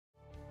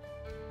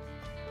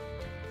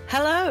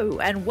Hello,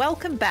 and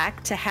welcome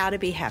back to How to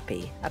Be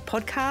Happy, a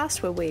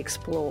podcast where we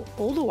explore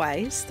all the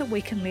ways that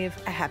we can live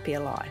a happier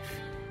life.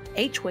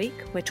 Each week,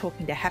 we're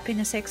talking to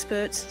happiness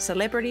experts,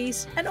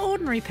 celebrities, and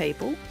ordinary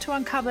people to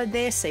uncover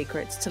their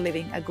secrets to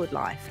living a good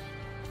life.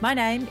 My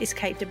name is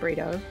Kate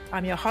DeBrito.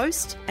 I'm your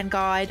host and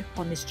guide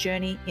on this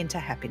journey into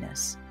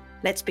happiness.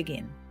 Let's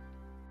begin.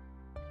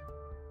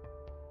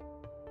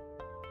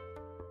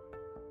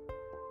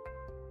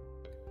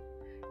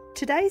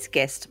 Today's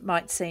guest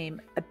might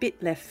seem a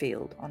bit left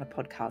field on a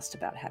podcast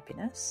about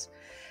happiness.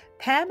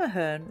 Pam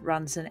Ahern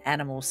runs an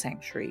animal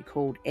sanctuary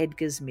called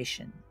Edgar's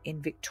Mission in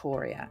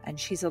Victoria, and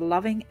she's a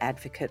loving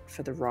advocate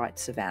for the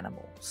rights of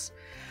animals.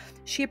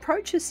 She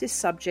approaches this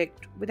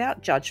subject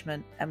without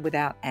judgment and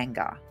without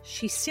anger.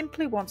 She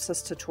simply wants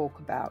us to talk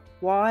about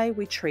why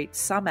we treat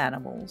some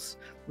animals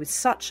with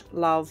such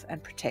love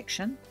and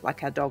protection,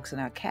 like our dogs and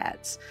our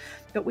cats,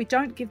 but we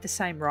don't give the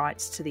same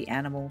rights to the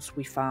animals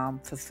we farm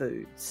for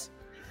foods.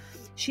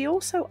 She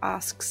also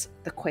asks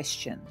the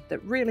question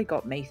that really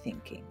got me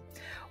thinking.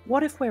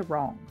 What if we're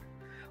wrong?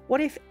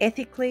 What if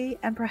ethically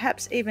and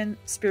perhaps even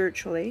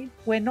spiritually,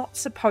 we're not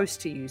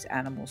supposed to use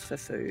animals for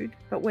food,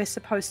 but we're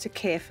supposed to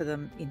care for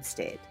them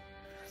instead?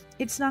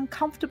 It's an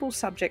uncomfortable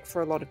subject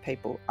for a lot of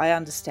people, I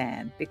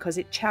understand, because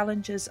it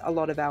challenges a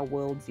lot of our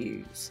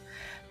worldviews.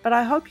 But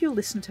I hope you'll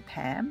listen to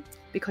Pam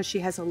because she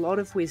has a lot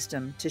of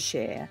wisdom to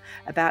share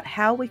about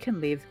how we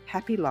can live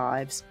happy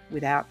lives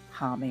without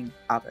harming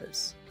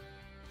others.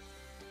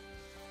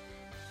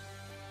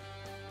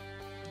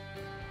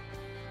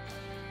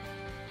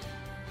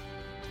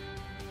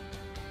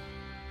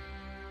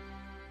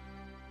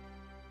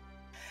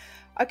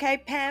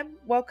 Okay, Pam,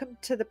 welcome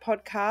to the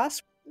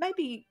podcast.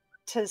 Maybe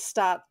to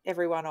start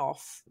everyone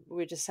off, we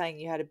were just saying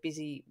you had a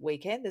busy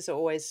weekend. There's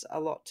always a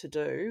lot to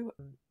do.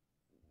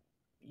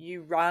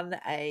 You run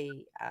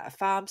a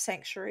farm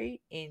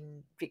sanctuary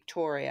in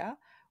Victoria.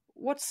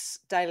 What's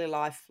daily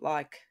life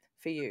like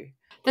for you?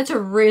 That's a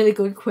really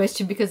good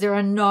question because there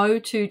are no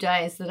 2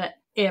 days that are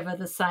ever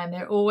the same.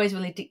 They're always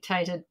really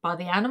dictated by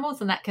the animals,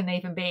 and that can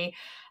even be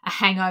a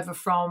hangover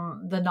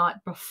from the night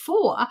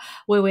before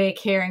where we're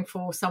caring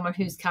for someone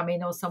who's come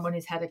in or someone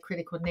who's had a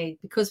critical need.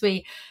 Because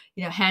we,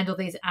 handle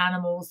these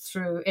animals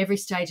through every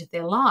stage of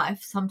their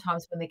life,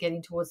 sometimes when they're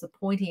getting towards the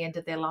pointy end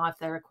of their life,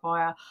 they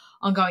require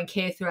ongoing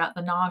care throughout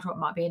the night, or it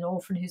might be an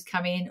orphan who's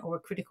come in or a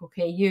critical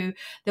care ewe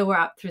that we're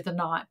up through the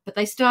night. But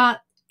they start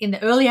in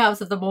the early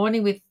hours of the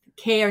morning with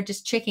care,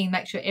 just checking,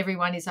 make sure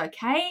everyone is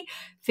okay,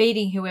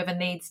 feeding whoever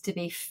needs to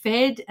be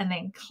fed, and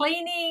then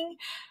cleaning,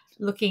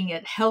 looking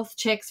at health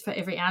checks for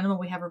every animal.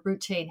 We have a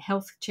routine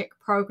health check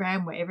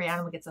program where every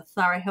animal gets a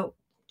thorough health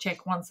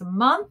check once a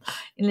month,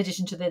 in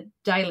addition to the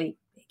daily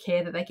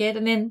care that they get.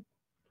 And then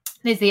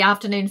there's the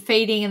afternoon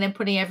feeding and then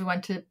putting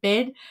everyone to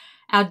bed.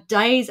 Our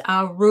days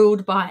are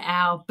ruled by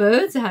our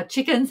birds, our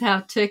chickens,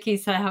 our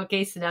turkeys, our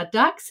geese and our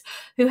ducks,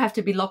 who have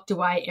to be locked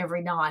away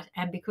every night.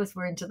 And because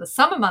we're into the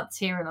summer months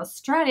here in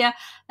Australia,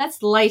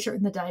 that's later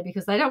in the day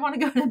because they don't want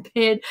to go to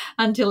bed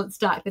until it's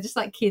dark. They're just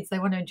like kids. They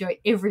want to enjoy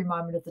every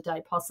moment of the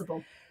day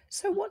possible.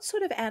 So what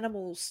sort of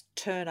animals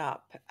turn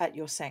up at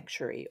your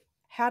sanctuary?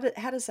 How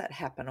does that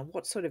happen, and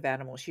what sort of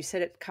animals? You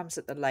said it comes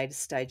at the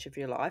latest stage of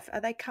your life.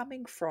 Are they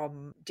coming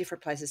from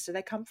different places? Do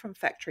they come from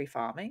factory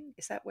farming?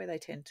 Is that where they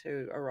tend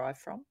to arrive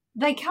from?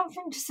 They come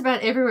from just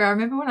about everywhere. I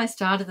remember when I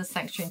started the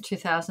sanctuary in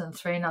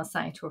 2003 and I was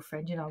saying to a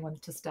friend, I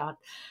wanted to start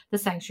the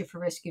sanctuary for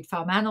rescued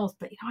farm animals,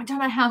 but, I don't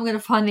know how I'm going to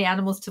find the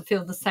animals to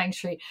fill the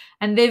sanctuary.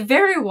 And their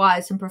very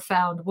wise and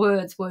profound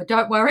words were,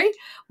 don't worry,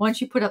 once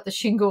you put up the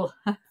shingle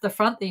at the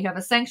front that you have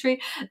a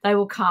sanctuary, they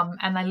will come.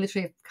 And they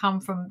literally have come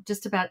from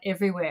just about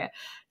everywhere.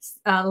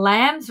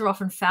 Lambs are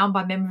often found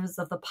by members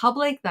of the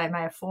public. They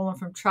may have fallen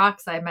from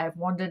trucks. They may have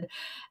wandered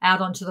out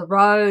onto the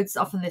roads.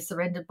 Often they're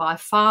surrendered by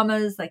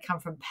farmers. They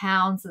come from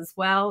pounds as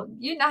well.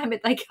 You name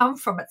it, they come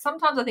from it.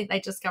 Sometimes I think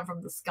they just come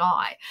from the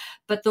sky.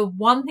 But the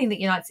one thing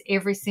that unites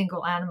every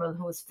single animal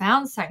who has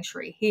found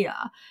sanctuary here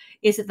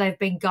is that they've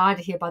been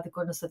guided here by the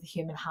goodness of the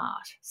human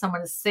heart. Someone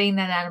has seen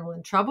that animal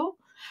in trouble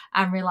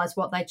and realize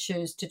what they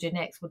choose to do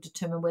next will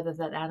determine whether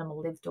that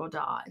animal lived or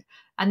died.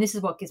 And this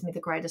is what gives me the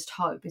greatest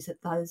hope, is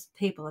that those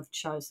people have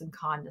chosen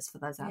kindness for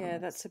those animals. Yeah,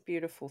 that's a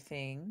beautiful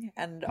thing.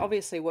 And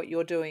obviously what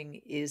you're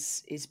doing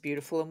is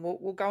beautiful. And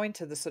we'll go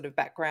into the sort of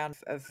background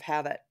of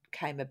how that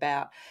came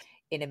about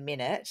in a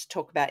minute,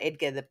 talk about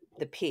Edgar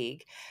the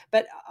pig.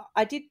 But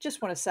I did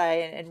just want to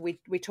say, and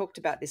we talked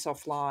about this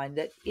offline,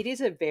 that it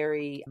is a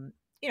very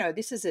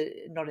this is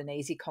not an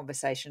easy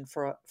conversation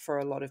for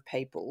a lot of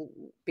people,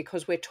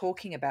 because we're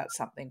talking about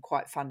something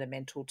quite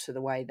fundamental to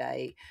the way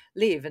they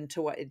live and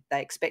to what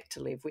they expect to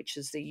live, which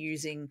is the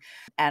using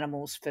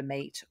animals for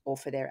meat or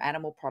for their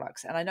animal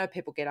products. And I know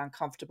people get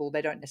uncomfortable.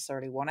 They don't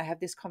necessarily want to have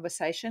this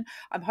conversation.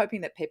 I'm hoping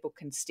that people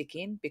can stick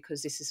in,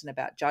 because this isn't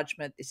about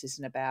judgment. This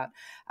isn't about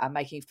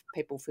making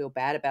people feel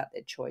bad about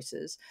their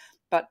choices.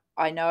 But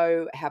I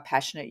know how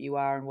passionate you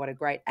are and what a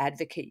great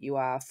advocate you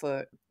are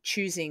for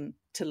choosing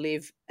to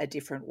live a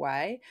different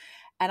way.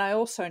 And I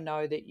also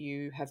know that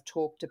you have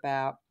talked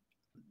about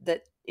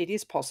that it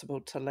is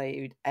possible to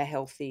lead a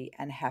healthy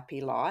and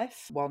happy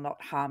life while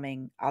not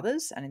harming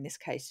others. And in this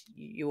case,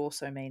 you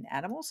also mean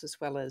animals as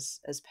well as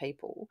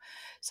people.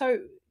 So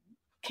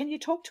can you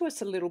talk to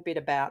us a little bit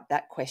about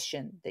that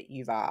question that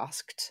you've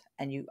asked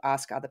and you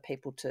ask other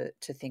people to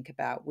think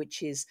about,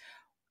 which is,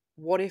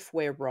 what if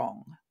we're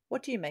wrong?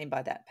 What do you mean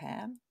by that,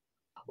 Pam?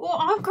 Well,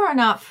 I've grown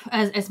up,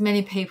 as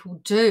many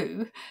people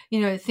do,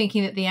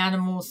 thinking that the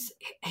animals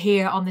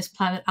here on this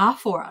planet are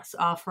for us,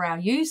 are for our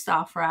use,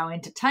 are for our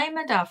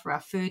entertainment, are for our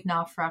food, and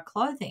are for our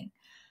clothing.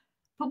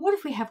 But what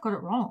if we have got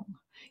it wrong?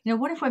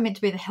 What if we're meant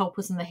to be the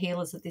helpers and the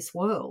healers of this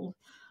world,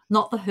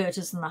 not the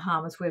hurters and the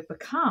harmers we've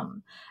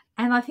become?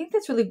 And I think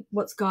that's really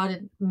what's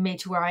guided me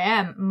to where I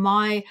am.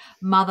 My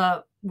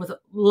mother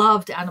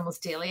loved animals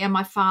dearly, and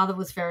my father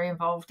was very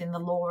involved in the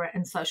law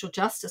and social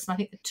justice. And I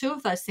think the two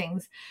of those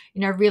things,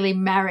 really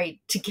married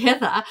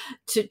together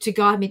to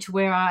guide me to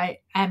where I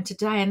am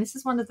today. And this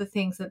is one of the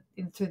things that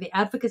through the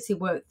advocacy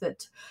work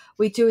that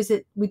we do, is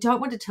that we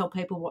don't want to tell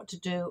people what to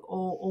do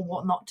or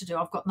what not to do.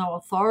 I've got no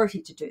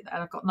authority to do that.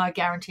 I've got no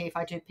guarantee if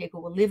I do,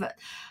 people will live it.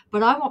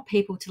 But I want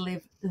people to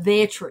live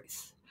their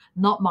truth,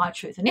 not my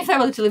truth. And if they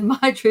were to live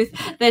my truth,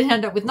 they'd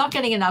end up with not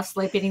getting enough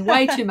sleep, eating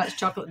way too much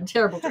chocolate and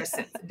terrible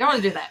dresses. You don't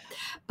want to do that.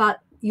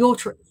 But your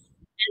truth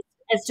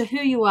as to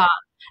who you are.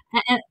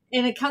 And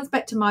it comes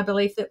back to my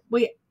belief that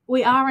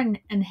we are an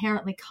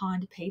inherently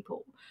kind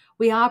people.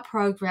 We are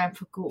programmed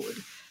for good.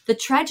 The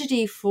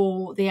tragedy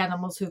for the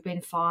animals who've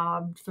been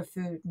farmed for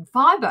food and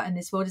fibre in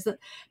this world is that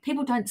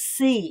people don't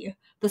see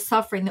the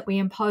suffering that we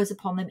impose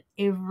upon them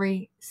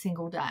every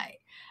single day.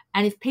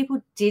 And if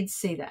people did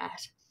see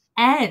that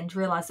and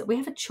realise that we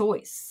have a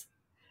choice,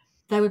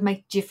 they would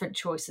make different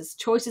choices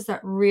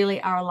that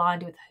really are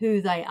aligned with who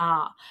they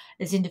are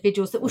as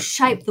individuals, that will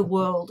shape the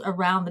world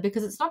around them.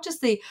 Because it's not just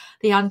the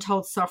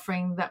untold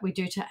suffering that we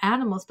do to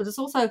animals, but it's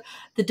also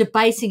the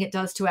debasing it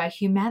does to our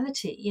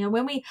humanity.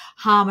 When we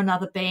harm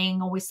another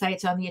being, or we say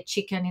it's only a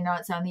chicken,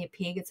 it's only a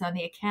pig, it's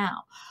only a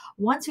cow.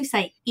 Once we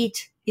say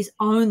it is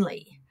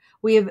only,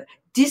 we have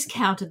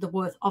discounted the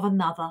worth of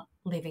another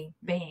living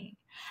being.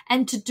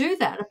 And to do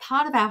that, a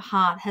part of our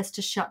heart has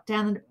to shut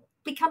down, and it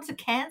becomes a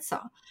cancer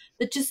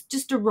that just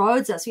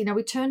erodes us.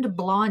 We turn a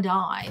blind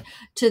eye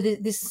to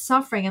this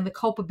suffering and the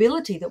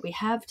culpability that we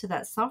have to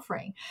that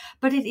suffering.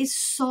 But it is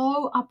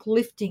so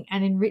uplifting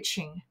and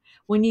enriching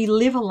when you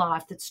live a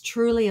life that's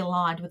truly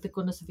aligned with the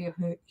goodness of your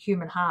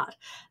human heart.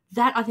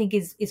 That, I think,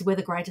 is where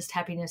the greatest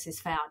happiness is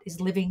found, is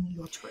living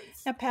your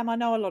truth. Now, Pam, I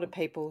know a lot of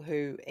people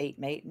who eat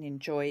meat and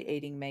enjoy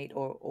eating meat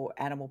or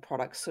animal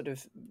products sort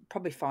of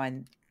probably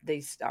find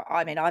these,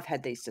 I've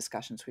had these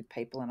discussions with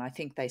people, and I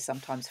think they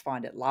sometimes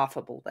find it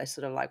laughable. They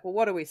sort of like, well,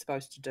 what are we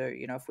supposed to do,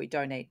 if we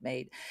don't eat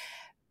meat?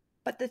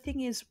 But the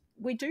thing is,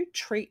 we do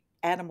treat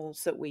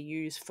animals that we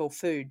use for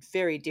food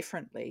very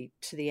differently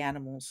to the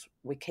animals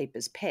we keep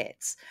as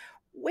pets.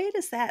 Where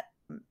does that,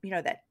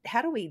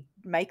 how do we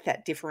make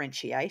that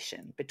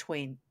differentiation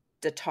between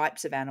the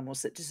types of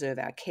animals that deserve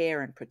our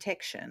care and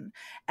protection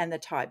and the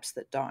types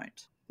that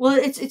don't? Well,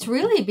 it's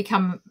really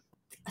become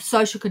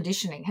social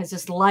conditioning, has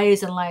just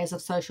layers and layers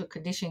of social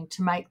conditioning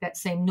to make that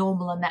seem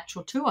normal and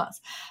natural to us.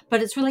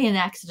 But it's really an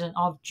accident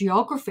of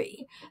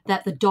geography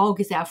that the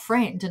dog is our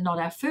friend and not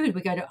our food.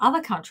 We go to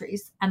other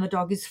countries and the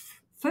dog is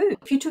food.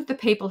 If you took the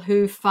people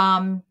who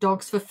farm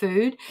dogs for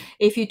food,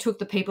 if you took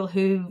the people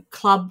who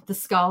club the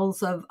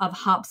skulls of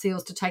harp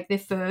seals to take their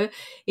fur,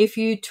 if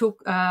you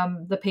took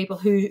the people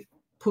who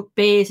put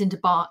bears into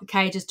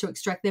cages to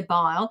extract their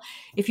bile,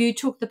 if you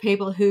took the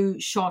people who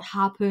shot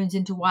harpoons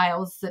into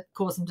whales that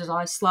cause them to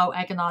die slow,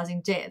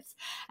 agonising deaths,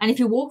 and if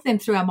you walk them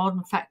through our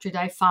modern factory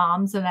day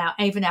farms and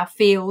even our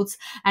fields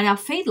and our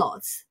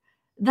feedlots,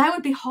 they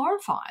would be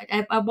horrified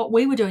at what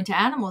we were doing to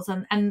animals.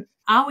 And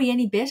are we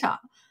any better?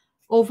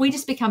 Or have we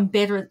just become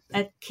better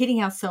at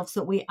kidding ourselves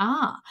that we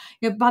are?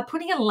 By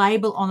putting a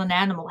label on an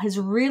animal has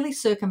really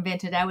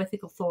circumvented our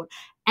ethical thought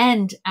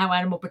and our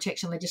animal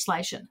protection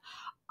legislation.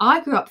 I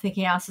grew up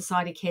thinking our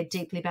society cared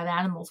deeply about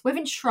animals. We've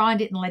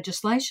enshrined it in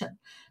legislation,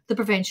 the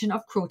Prevention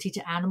of Cruelty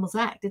to Animals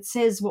Act. It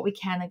says what we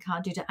can and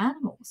can't do to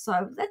animals.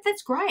 So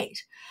that's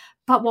great.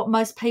 But what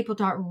most people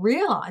don't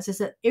realise is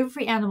that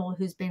every animal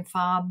who's been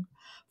farmed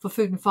for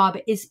food and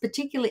fibre is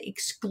particularly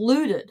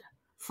excluded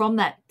from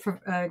that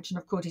Prevention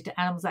of Cruelty to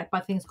Animals Act by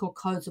things called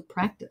codes of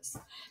practice.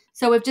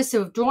 So we've just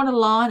sort of drawn a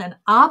line, an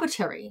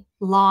arbitrary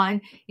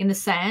line in the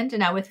sand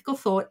in our ethical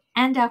thought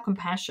and our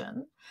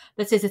compassion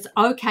that says it's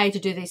okay to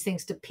do these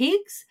things to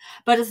pigs,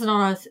 but it's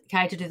not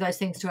okay to do those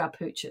things to our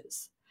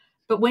pooches.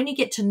 But when you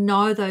get to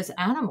know those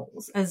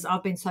animals, as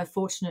I've been so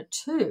fortunate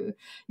to,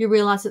 you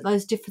realise that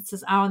those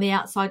differences are on the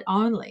outside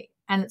only,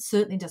 and it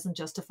certainly doesn't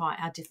justify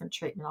our different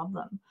treatment of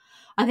them.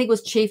 I think it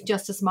was Chief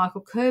Justice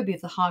Michael Kirby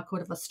of the High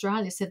Court of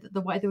Australia said that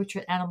the way that we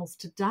treat animals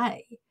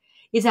today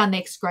is our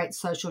next great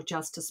social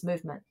justice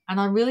movement. And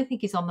I really think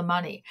he's on the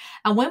money.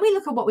 And when we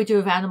look at what we do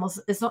with animals,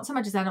 it's not so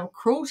much as animal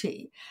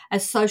cruelty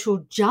as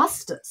social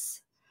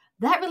justice.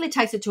 That really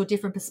takes it to a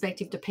different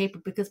perspective to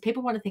people, because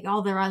people want to think,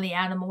 oh, they're only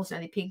animals, they're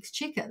only pigs,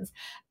 chickens,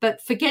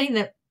 but forgetting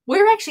that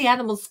we're actually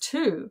animals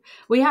too.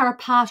 We are a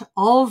part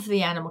of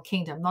the animal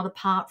kingdom, not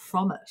apart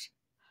from it.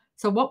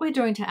 So what we're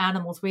doing to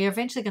animals, we're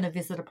eventually going to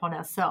visit upon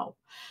ourselves.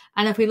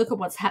 And if we look at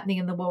what's happening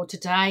in the world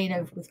today,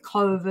 with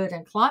COVID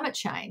and climate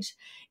change,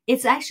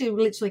 it's actually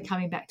literally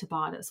coming back to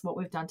bite us, what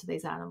we've done to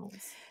these animals.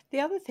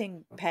 The other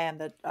thing, Pam,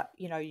 that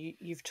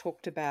you've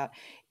talked about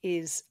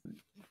is,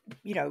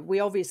 we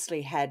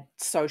obviously had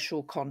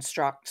social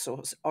constructs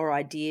or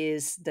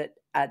ideas that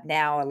are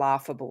now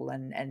laughable,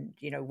 and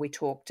we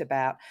talked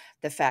about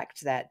the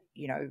fact that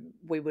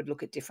we would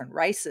look at different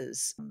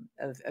races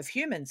of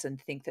humans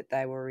and think that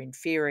they were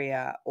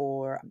inferior,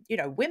 or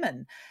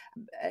women,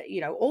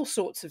 all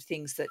sorts of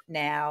things that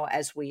now,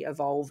 as we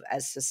evolve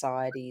as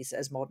societies,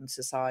 as modern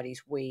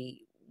societies,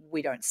 we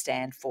don't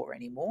stand for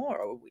anymore,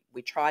 or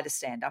we try to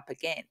stand up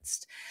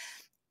against.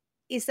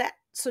 Is that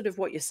sort of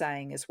what you're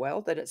saying as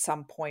well, that at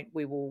some point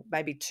we will,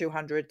 maybe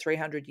 200,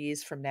 300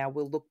 years from now,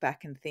 we'll look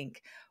back and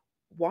think,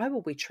 why were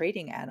we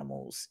treating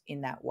animals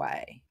in that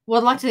way? Well,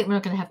 I'd like to think we're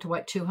not going to have to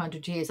wait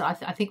 200 years. I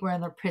think we're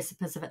on the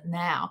precipice of it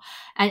now.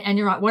 And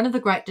you're right, one of the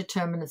great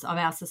determinants of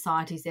our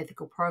society's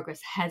ethical progress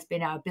has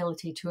been our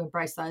ability to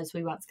embrace those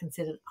we once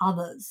considered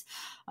others,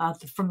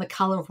 from the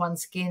colour of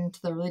one's skin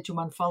to the religion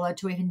one followed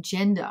to even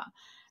gender.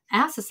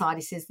 Our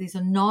society says there's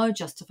no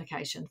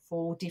justification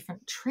for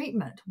different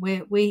treatment,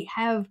 where we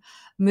have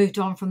moved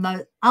on from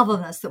the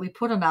otherness that we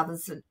put on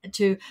others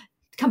to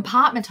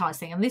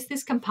compartmentizing. And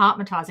this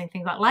compartmentizing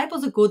thing, like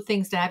labels are good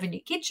things to have in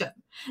your kitchen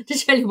to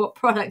tell you what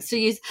products to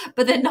use,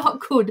 but they're not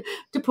good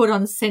to put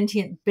on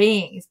sentient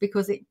beings,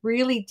 because it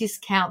really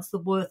discounts the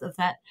worth of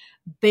that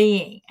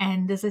being.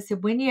 And as I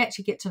said, when you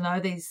actually get to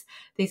know these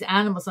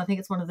animals, I think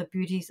it's one of the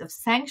beauties of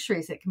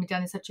sanctuaries that can be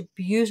done in such a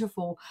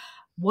beautiful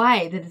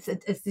way, that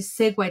it's this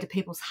segue to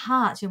people's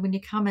hearts. When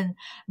you come and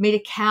meet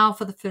a cow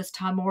for the first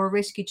time, or a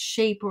rescued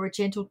sheep, or a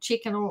gentle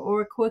chicken,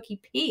 or a quirky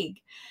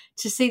pig,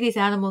 to see these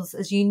animals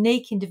as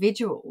unique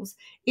individuals,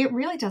 it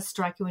really does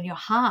strike you in your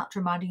heart,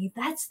 reminding you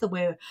that's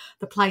the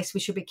place we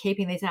should be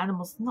keeping these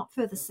animals, not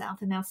further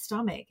south in our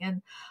stomach.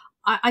 And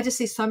I just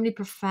see so many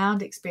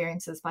profound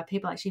experiences by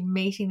people actually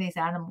meeting these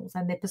animals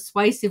and their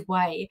persuasive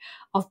way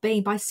of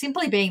being, by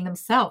simply being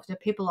themselves.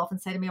 People often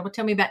say to me, well,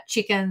 tell me about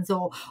chickens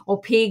or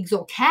pigs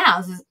or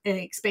cows,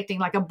 expecting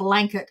like a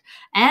blanket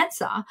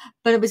answer.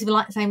 But it was even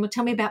like saying, well,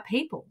 tell me about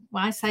people.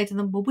 Well, I say to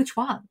them, well, which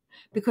one?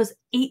 Because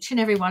each and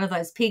every one of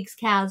those pigs,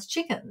 cows,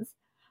 chickens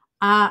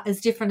are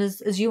as different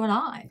as you and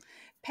I.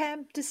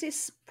 Pam, does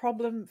this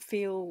problem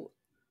feel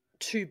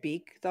too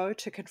big, though,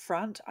 to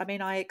confront? I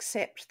mean, I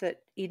accept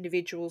that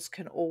individuals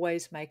can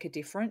always make a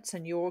difference,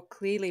 and you're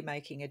clearly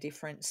making a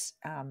difference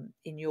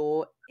in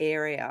your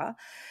area.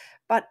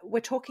 But we're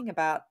talking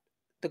about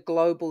the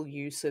global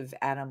use of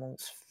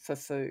animals for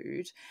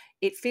food.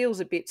 It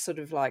feels a bit sort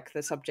of like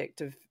the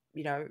subject of,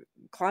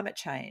 climate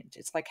change.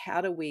 It's like,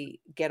 how do we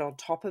get on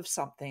top of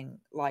something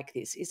like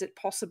this? Is it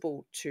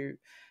possible to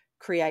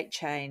create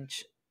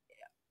change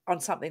on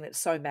something that's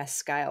so mass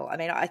scale? I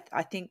mean,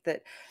 I think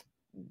that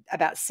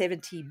about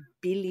 70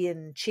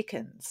 billion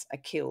chickens are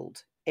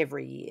killed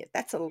every year.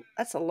 That's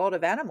a lot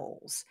of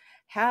animals.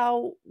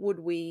 How would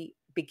we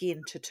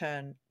begin to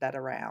turn that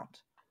around?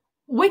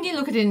 When you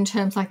look at it in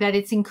terms like that,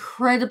 it's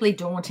incredibly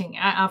daunting.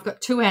 I've got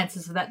two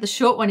answers for that. The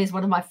short one is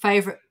one of my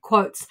favourite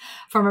quotes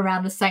from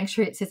around the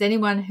sanctuary. It says,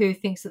 anyone who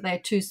thinks that they're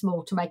too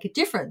small to make a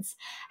difference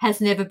has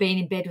never been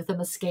in bed with a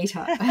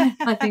mosquito.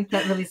 I think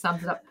that really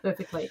sums it up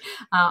perfectly.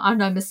 I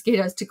know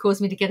mosquitoes to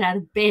cause me to get out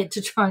of bed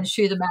to try and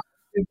shoo them out.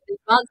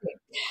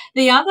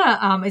 The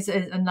other is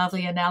another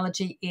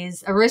analogy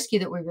is a rescue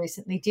that we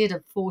recently did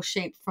of 4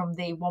 sheep from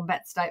the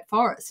Wombat State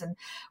Forest, and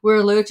we're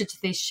alerted to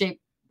these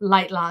sheep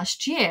late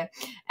last year.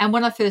 And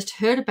when I first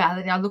heard about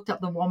it, I looked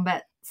up the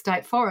Wombat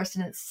State Forest,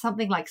 and it's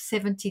something like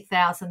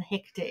 70,000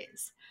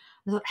 hectares.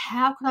 I thought,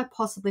 how could I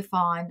possibly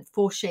find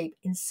 4 sheep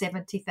in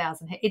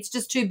 70,000 hectares? It's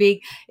just too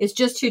big. It's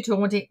just too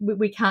daunting.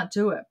 We can't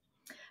do it.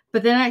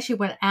 But then I actually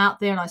went out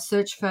there and I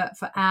searched for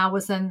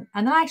hours, and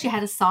then I actually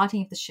had a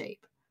sighting of the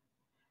sheep.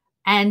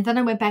 And then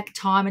I went back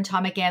time and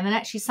time again. And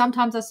actually,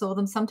 sometimes I saw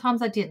them,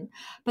 sometimes I didn't.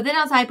 But then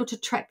I was able to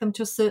track them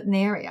to a certain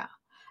area.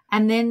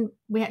 And then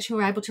we actually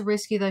were able to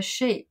rescue those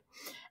sheep.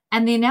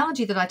 And the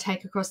analogy that I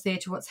take across there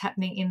to what's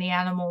happening in the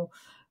animal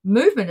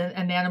movement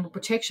and the animal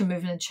protection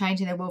movement and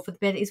changing their world for the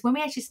better is when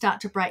we actually start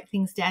to break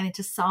things down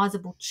into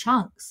sizable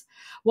chunks.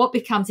 What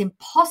becomes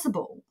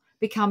impossible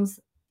becomes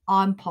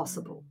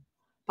impossible,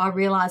 by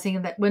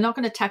realising that we're not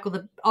going to tackle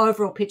the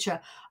overall picture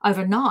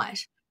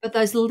overnight. But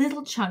those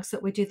little chunks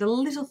that we do, the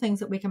little things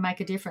that we can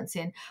make a difference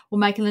in, will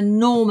make an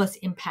enormous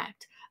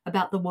impact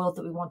about the world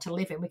that we want to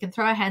live in. We can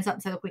throw our hands up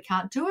and say, look, we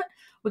can't do it.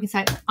 We can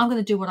say, I'm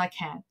going to do what I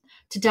can.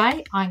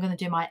 Today, I'm going to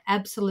do my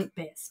absolute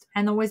best,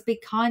 and always be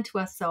kind to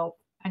ourselves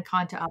and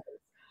kind to others.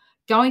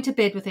 Going to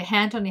bed with your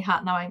hand on your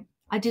heart knowing,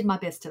 I did my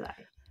best today.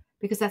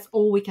 because that's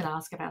all we can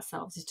ask of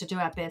ourselves, is to do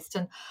our best.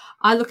 And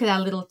I look at our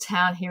little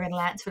town here in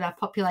Lansford. Our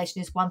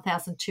population is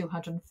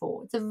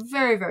 1,204. It's a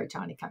very, very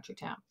tiny country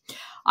town.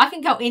 I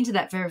can go into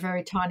that very,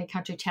 very tiny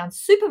country town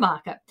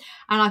supermarket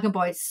and I can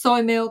buy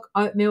soy milk,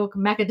 oat milk,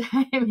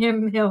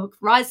 macadamia milk,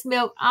 rice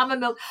milk,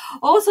 almond milk,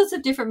 all sorts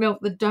of different milk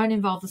that don't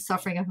involve the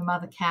suffering of a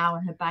mother cow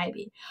and her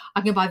baby.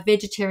 I can buy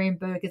vegetarian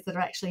burgers that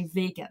are actually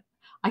vegan.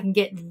 I can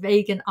get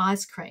vegan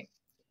ice cream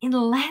in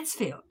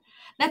Lansfield.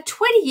 Now,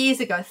 20 years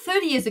ago,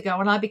 30 years ago,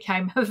 when I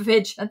became a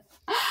vegan,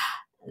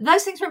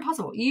 those things were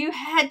impossible. You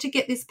had to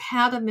get this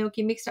powder milk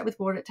you mixed up with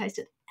water. It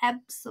tasted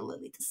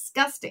absolutely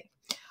disgusting.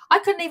 I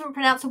couldn't even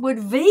pronounce the word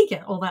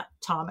vegan all that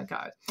time ago.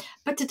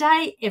 But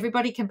today,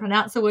 everybody can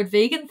pronounce the word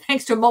vegan,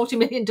 thanks to a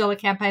multi-million-dollar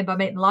campaign by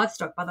Meat and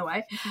Livestock, by the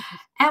way.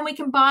 And we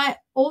can buy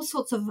all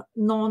sorts of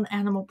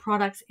non-animal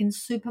products in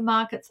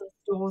supermarkets and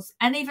stores,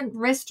 and even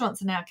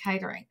restaurants are now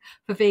catering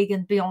for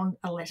vegan beyond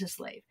a lettuce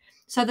leaf.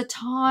 So the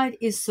tide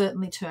is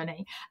certainly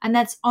turning, and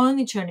that's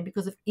only turning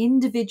because of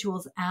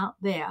individuals out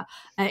there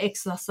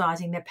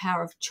exercising their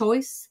power of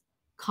choice,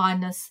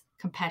 kindness,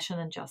 compassion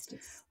and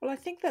justice. Well, I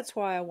think that's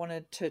why I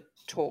wanted to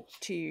talk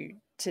to you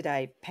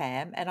today,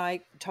 Pam. And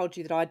I told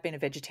you that I'd been a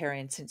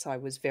vegetarian since I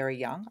was very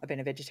young. I've been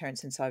a vegetarian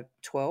since I was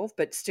 12,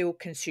 but still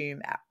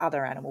consume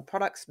other animal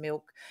products,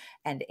 milk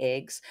and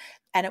eggs.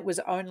 And it was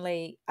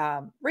only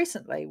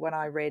recently when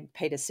I read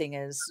Peter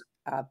Singer's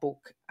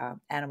book,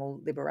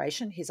 Animal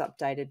Liberation, his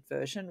updated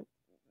version,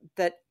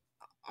 that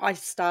I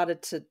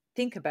started to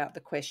think about the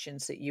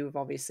questions that you have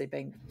obviously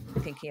been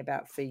thinking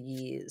about for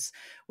years,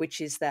 which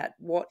is that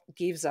what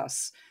gives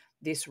us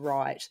this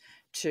right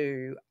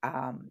to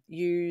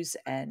use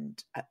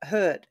and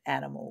hurt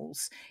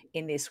animals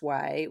in this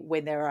way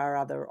when there are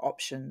other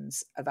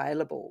options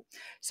available.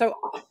 So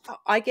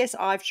I guess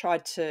I've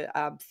tried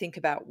to think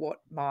about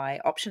what my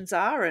options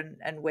are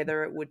and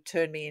whether it would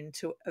turn me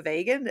into a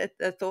vegan,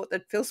 a thought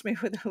that fills me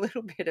with a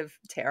little bit of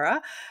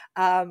terror.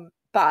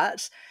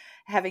 But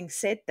having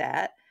said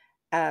that,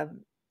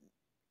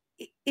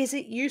 is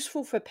it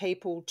useful for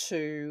people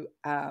to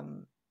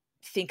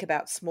think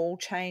about small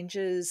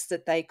changes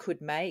that they could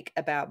make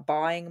about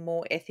buying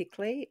more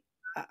ethically?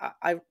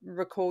 I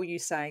recall you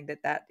saying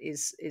that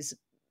is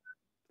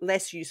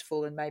less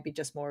useful and maybe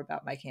just more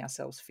about making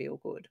ourselves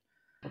feel good.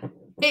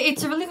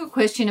 It's a really good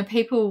question, and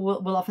people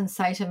will often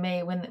say to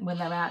me when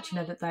they're out,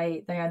 that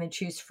they only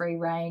choose free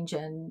range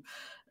and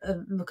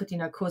look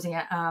at causing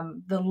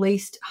the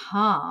least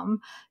harm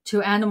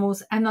to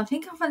animals. And I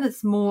think often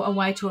it's more a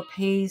way to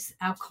appease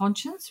our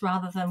conscience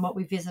rather than what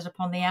we visit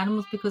upon the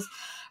animals, because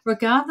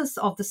regardless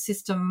of the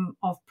system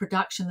of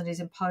production that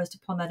is imposed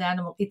upon that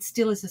animal, it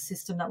still is a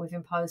system that we've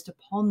imposed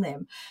upon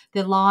them.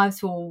 Their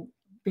lives will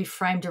be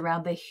framed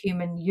around their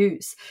human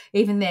use,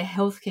 even their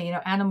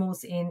healthcare.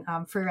 Animals in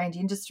free-range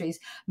industries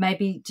may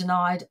be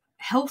denied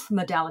health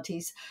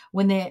modalities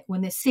when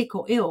they're sick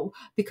or ill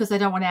because they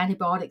don't want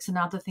antibiotics and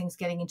other things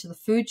getting into the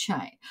food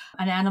chain.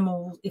 An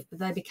animal, if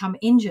they become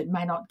injured,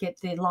 may not get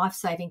the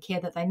life-saving care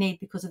that they need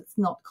because it's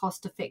not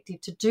cost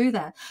effective to do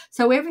that.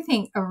 So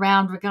everything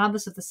around,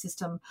 regardless of the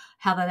system,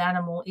 how that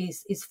animal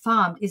is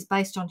farmed, is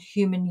based on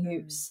human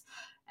use.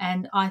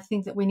 And I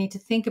think that we need to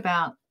think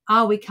about,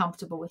 are we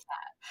comfortable with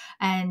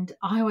that? And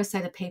I always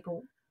say to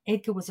people,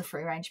 Edgar was a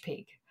free-range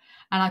pig.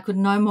 And I could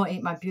no more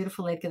eat my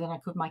beautiful Edgar than I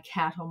could my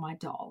cat or my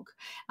dog.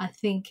 I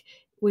think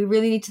we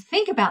really need to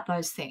think about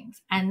those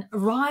things and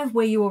arrive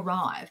where you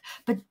arrive.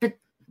 But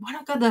why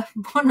not go the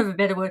one of a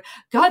better word?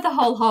 Go the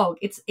whole hog.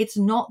 It's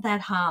not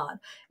that hard.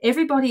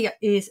 Everybody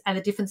is at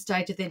a different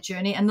stage of their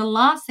journey, and the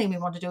last thing we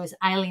want to do is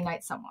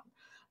alienate someone.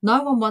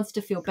 No one wants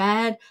to feel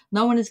bad.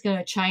 No one is going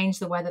to change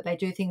the way that they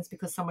do things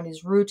because someone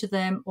is rude to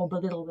them or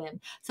belittle them.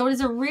 So it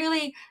is a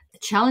really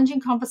challenging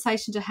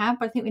conversation to have,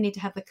 but I think we need to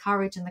have the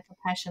courage and the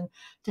compassion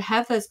to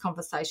have those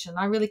conversations.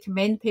 I really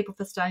commend people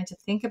for starting to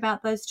think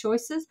about those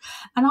choices.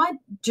 And I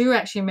do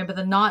actually remember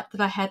the night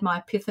that I had my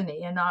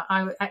epiphany, and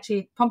I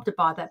actually prompted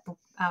by that book,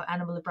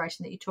 Animal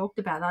Liberation, that you talked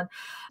about. I'd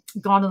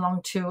gone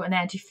along to an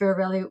anti-fur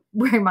rally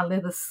wearing my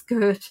leather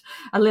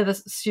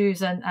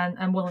shoes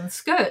and woolen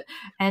skirt,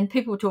 and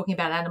people were talking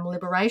about animal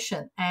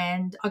liberation.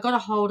 And I got a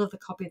hold of the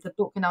copy of the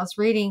book, and I was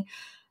reading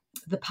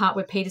the part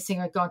where Peter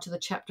Singer had gone to the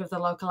chapter of the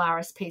local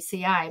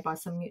RSPCA by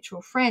some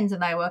mutual friends,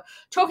 and they were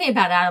talking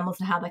about animals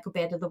and how they could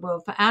better the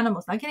world for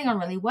animals. They're getting on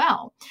really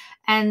well.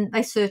 And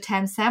they served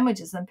ham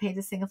sandwiches, and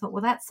Peter Singer thought,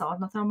 well, that's odd.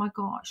 And I thought, oh my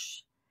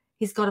gosh,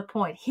 he's got a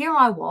point. Here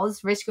I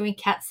was rescuing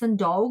cats and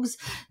dogs,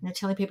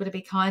 telling people to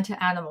be kind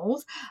to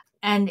animals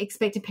and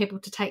expecting people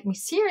to take me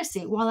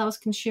seriously while I was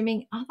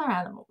consuming other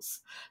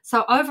animals.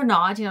 So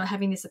overnight,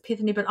 having this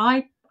epiphany, but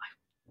I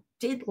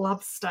did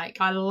love steak.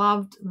 I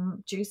loved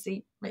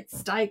juicy meat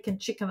steak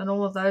and chicken and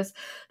all of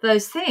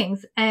those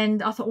things.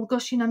 And I thought, well,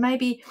 gosh,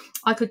 maybe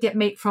I could get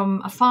meat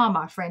from a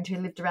farmer friend who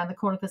lived around the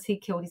corner because he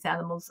killed his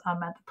animals at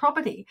the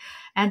property.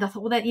 And I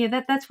thought, well,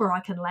 that's where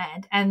I can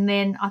land. And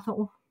then I thought,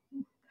 well,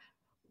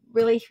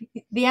 really,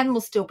 the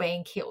animal's still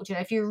being killed.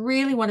 If you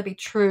really want to be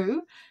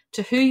true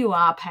to who you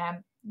are,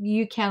 Pam,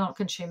 you cannot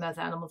consume those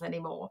animals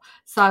anymore.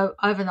 So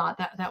overnight,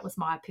 that was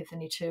my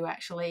epiphany too,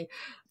 actually,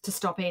 to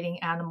stop eating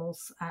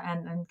animals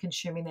and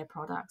consuming their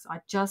products.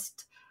 I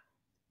just,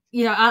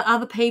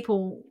 other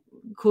people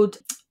could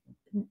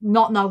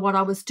not know what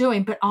I was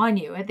doing, but I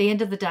knew. At the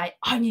end of the day,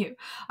 I knew.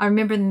 I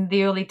remember in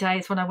the early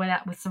days when I went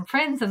out with some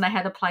friends and they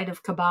had a plate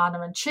of cabana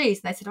and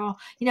cheese, and they said, "Oh,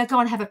 go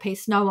and have a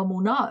piece. No one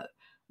will know."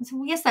 I said,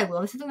 "Well, yes, they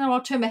will." They said, "No,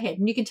 I'll turn my head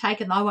and you can take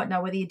it and I won't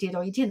know whether you did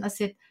or you didn't." I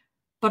said,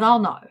 "But I'll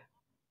know.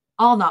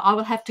 I'll know. I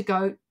will have to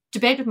go to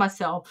bed with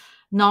myself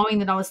knowing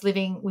that I was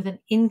living with an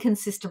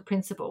inconsistent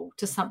principle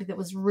to something that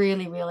was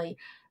really, really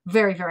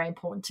very, very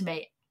important to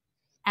me."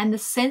 And the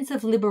sense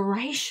of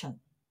liberation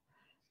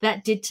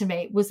that did to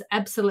me was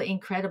absolutely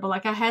incredible.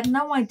 Like, I had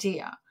no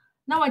idea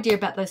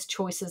about those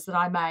choices that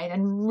I made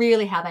and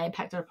really how they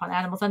impacted upon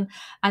animals.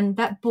 And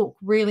that book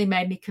really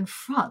made me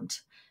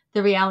confront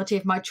the reality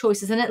of my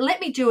choices. And it let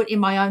me do it in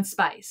my own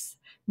space.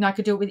 I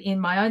could do it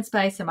within my own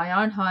space, in my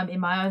own home, in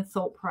my own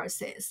thought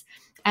process.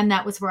 And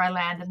that was where I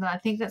landed. And I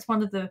think that's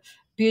one of the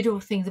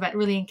beautiful things about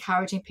really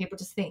encouraging people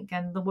to think,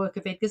 and the work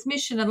of Edgar's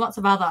Mission and lots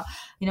of other,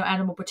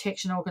 animal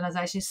protection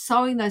organisations,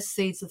 sowing those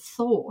seeds of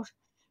thought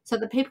so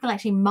that people can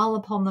actually mull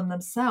upon them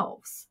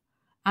themselves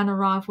and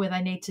arrive where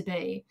they need to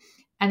be.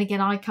 And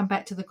again, I come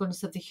back to the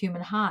goodness of the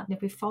human heart. And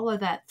if we follow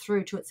that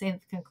through to its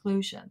end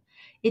conclusion,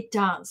 it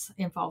does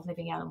involve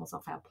living animals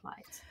off our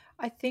plate.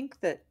 I think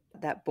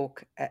that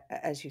book,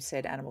 as you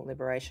said, Animal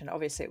Liberation,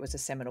 obviously it was a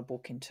seminal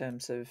book in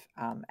terms of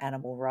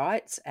animal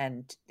rights,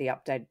 and the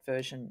updated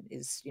version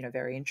is,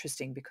 very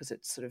interesting because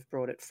it sort of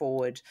brought it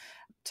forward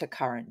to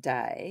current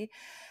day.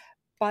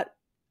 But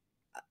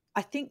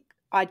I think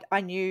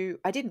I knew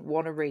I didn't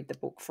want to read the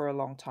book for a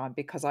long time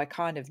because I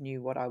kind of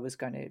knew what I was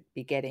going to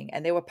be getting.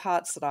 And there were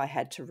parts that I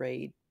had to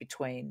read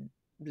between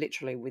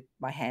literally with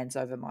my hands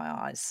over my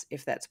eyes,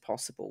 if that's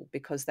possible,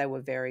 because they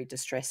were very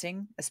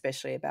distressing,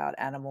 especially about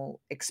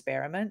animal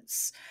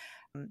experiments.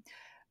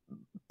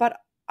 But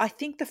I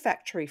think the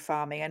factory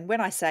farming, and when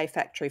I say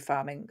factory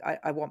farming,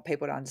 I want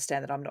people to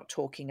understand that I'm not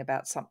talking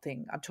about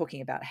something, I'm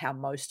talking about how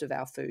most of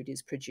our food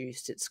is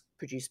produced. It's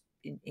produced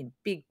in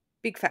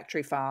big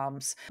factory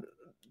farms.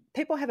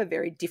 People have a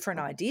very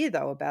different idea,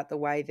 though, about the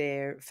way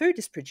their food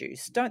is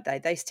produced, don't they?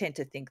 They tend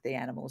to think the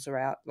animals are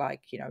out,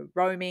 like,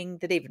 roaming,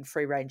 that even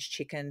free-range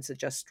chickens are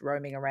just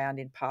roaming around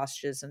in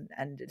pastures,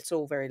 and it's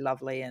all very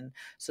lovely and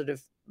sort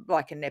of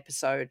like an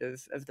episode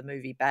of the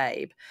movie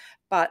Babe.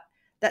 But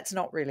that's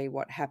not really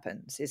what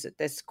happens, is it?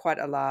 There's quite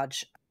a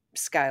large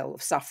scale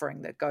of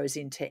suffering that goes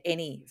into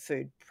any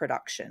food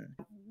production.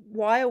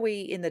 Why are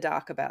we in the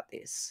dark about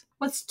this?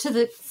 Well, it's to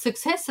the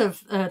success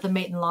of the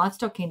meat and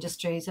livestock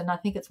industries, and I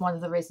think it's one of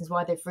the reasons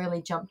why they've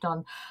really jumped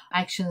on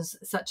actions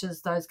such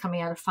as those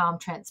coming out of Farm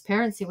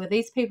Transparency, where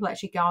these people are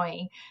actually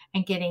going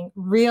and getting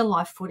real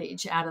life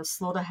footage out of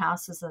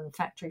slaughterhouses and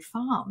factory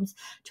farms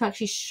to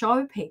actually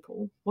show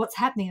people what's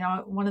happening.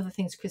 One of the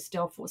things Chris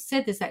Delforce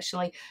said is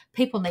actually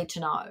people need to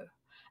know.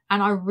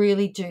 And I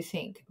really do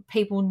think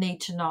people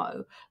need to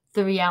know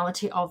the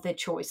reality of their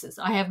choices.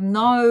 I have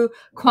no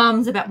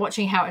qualms about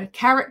watching how a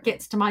carrot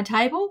gets to my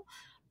table,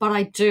 but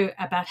I do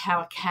about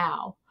how a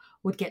cow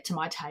would get to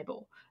my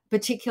table,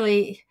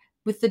 particularly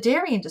with the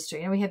dairy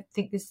industry. And we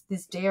think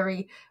this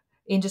dairy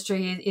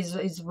industry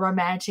is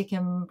romantic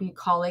and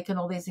bucolic and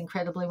all these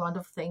incredibly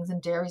wonderful things,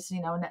 and dairy is, a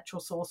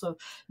natural source of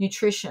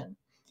nutrition.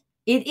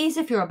 It is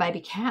if you're a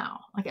baby cow.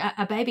 Like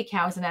a baby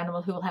cow is an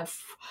animal who will have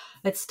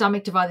its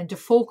stomach divided into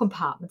 4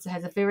 compartments. It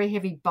has a very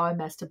heavy bone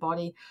mass to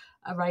body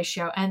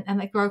ratio, and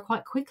they grow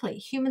quite quickly.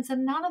 Humans are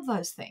none of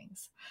those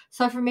things.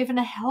 So from even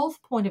a health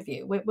point of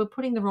view, we're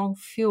putting the wrong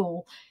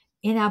fuel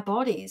in our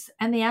bodies,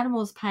 and the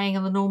animal is paying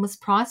an enormous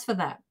price for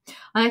that.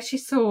 I actually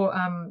saw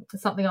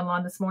something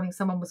online this morning.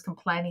 Someone was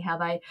complaining how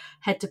they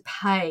had to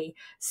pay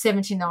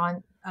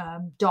 $79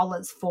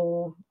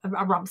 for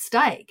a rump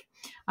steak.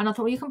 And I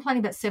thought, well, you're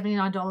complaining about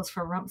 $79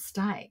 for a rump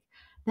steak.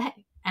 That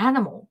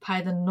animal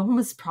paid an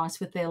enormous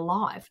price with their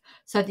life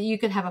so that you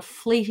could have a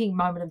fleeting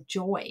moment of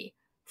joy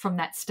from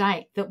that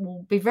steak that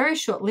will be very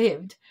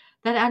short-lived.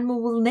 That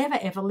animal will never,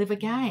 ever live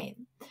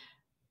again.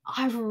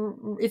 I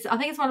think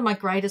it's one of my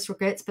greatest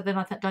regrets, but then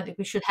I don't think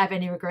we should have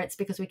any regrets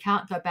because we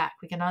can't go back.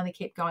 We can only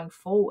keep going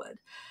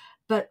forward.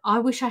 But I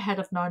wish I had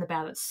have known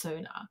about it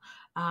sooner.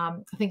 I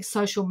think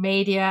social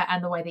media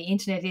and the way the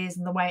internet is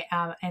and the way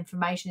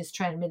information is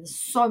transmitted is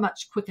so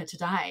much quicker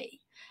today,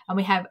 and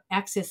we have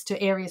access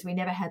to areas we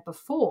never had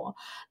before,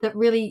 that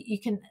really you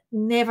can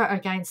never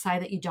again say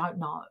that you don't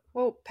know.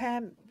 Well,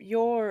 Pam,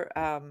 your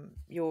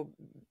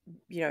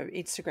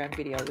Instagram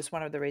video was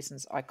one of the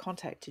reasons I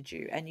contacted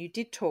you, and you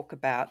did talk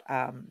about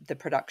the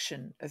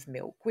production of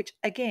milk, which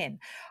again,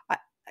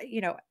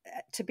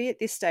 to be at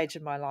this stage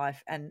of my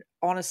life and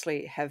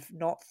honestly have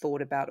not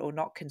thought about or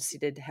not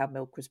considered how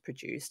milk was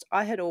produced.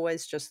 I had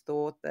always just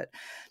thought that,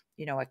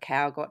 a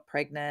cow got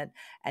pregnant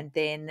and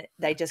then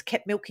they just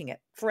kept milking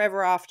it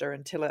forever after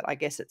until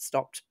it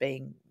stopped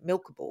being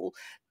milkable.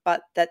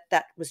 But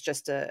that was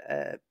just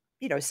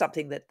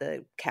something that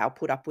the cow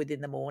put up with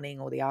in the morning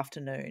or the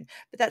afternoon.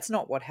 But that's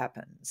not what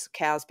happens.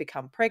 Cows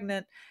become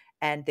pregnant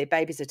and their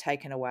babies are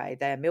taken away.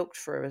 They are milked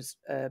for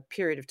a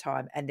period of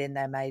time, and then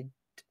they're made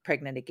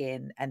pregnant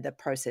again, and the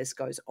process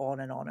goes on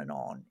and on and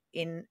on.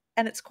 And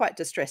it's quite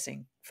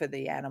distressing for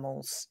the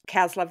animals.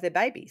 Cows love their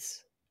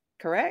babies,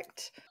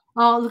 correct?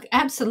 Oh, look,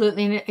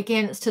 absolutely. And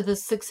again, it's to the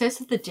success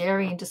of the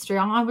dairy industry.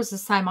 I was the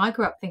same. I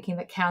grew up thinking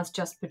that cows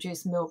just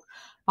produce milk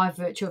by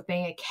virtue of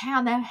being a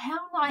cow. Now, how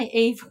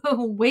naive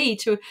are we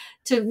to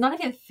not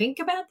even think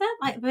about that?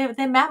 Like,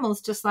 they're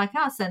mammals just like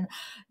us. And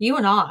you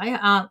and I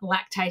aren't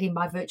lactating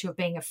by virtue of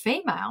being a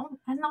female,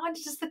 and neither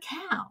does the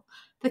cow.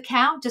 The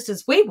cow, just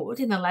as we would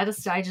in the latter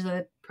stages of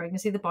the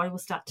pregnancy, the body will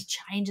start to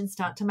change and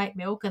start to make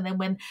milk. And then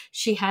when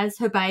she has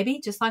her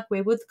baby, just like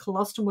we would,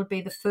 colostrum would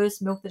be the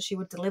first milk that she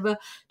would deliver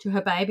to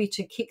her baby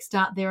to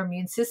kickstart their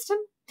immune system.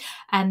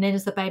 And then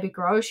as the baby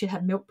grows, she'd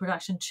have milk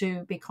production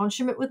to be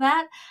consummate with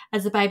that.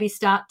 As the baby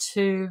start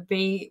to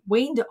be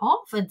weaned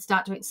off and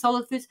start to eat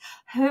solid foods,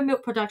 her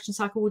milk production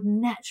cycle would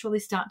naturally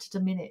start to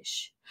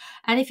diminish.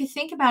 And if you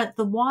think about it,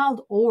 the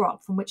wild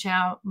auroch from which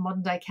our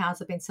modern day cows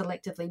have been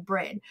selectively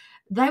bred,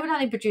 they would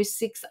only produce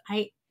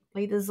 6-8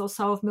 litres or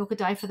so of milk a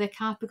day for their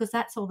calf because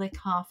that's all their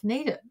calf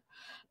needed.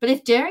 But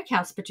if dairy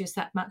cows produce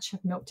that much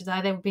of milk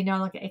today, they would be no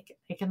longer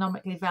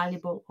economically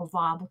valuable or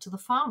viable to the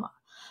farmer.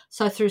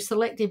 So through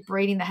selective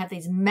breeding, they have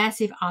these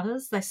massive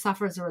udders. They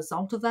suffer as a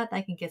result of that.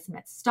 They can get some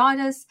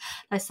mastitis.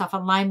 They suffer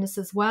lameness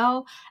as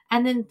well.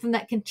 And then from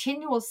that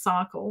continual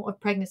cycle of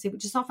pregnancy,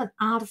 which is often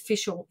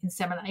artificial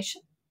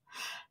insemination,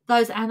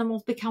 those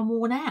animals become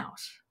worn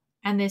out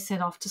and they're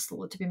sent off to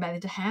slaughter to be made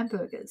into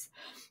hamburgers.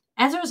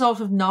 As a result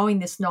of knowing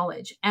this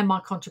knowledge and my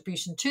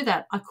contribution to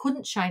that, I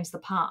couldn't change the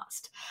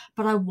past,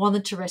 but I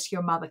wanted to rescue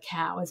a mother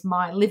cow as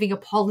my living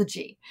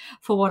apology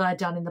for what I'd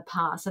done in the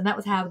past. And that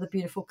was how the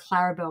beautiful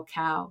Clarabelle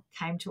cow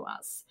came to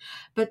us.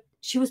 But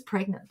she was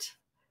pregnant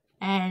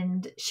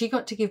and she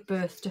got to give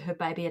birth to her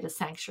baby at a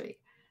sanctuary.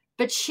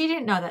 But she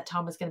didn't know that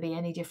time was going to be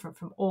any different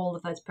from all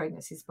of those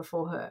pregnancies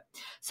before her.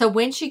 So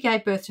when she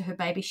gave birth to her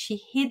baby,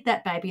 she hid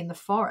that baby in the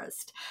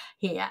forest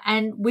here.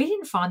 And we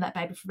didn't find that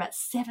baby for about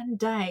 7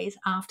 days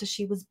after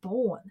she was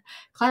born.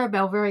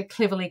 Clarabelle very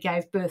cleverly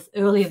gave birth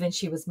earlier than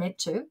she was meant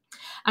to.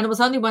 And it was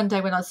only one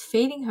day when I was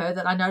feeding her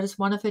that I noticed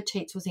one of her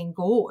teats was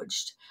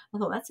engorged. I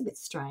thought, that's a bit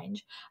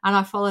strange. And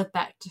I followed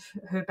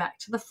her back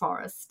to the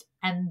forest.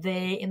 And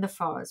there in the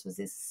forest was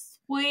this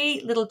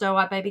sweet little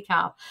doe-eyed baby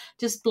calf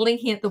just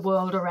blinking at the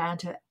world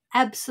around her.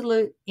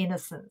 Absolute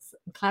innocence.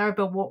 And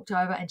Clarabelle walked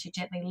over and she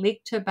gently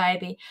licked her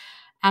baby.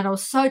 And I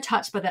was so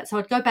touched by that. So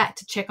I'd go back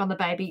to check on the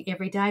baby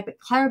every day. But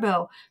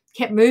Clarabelle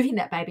kept moving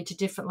that baby to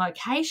different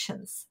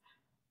locations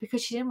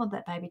because she didn't want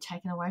that baby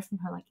taken away from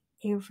her like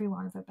every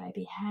one of her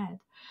baby had.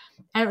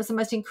 And it was the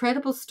most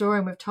incredible story,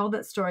 and we've told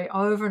that story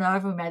over and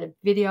over. We made a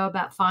video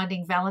about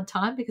finding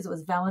Valentine because it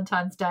was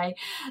Valentine's Day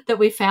that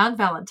we found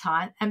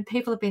Valentine, and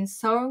people have been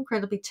so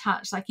incredibly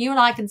touched. Like, you and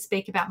I can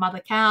speak about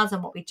mother cows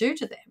and what we do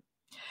to them,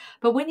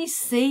 but when you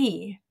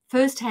see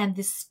firsthand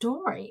this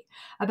story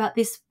about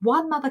this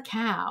one mother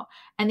cow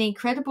and the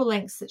incredible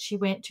lengths that she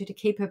went to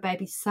keep her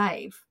baby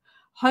safe,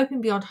 hoping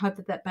beyond hope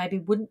that that baby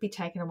wouldn't be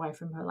taken away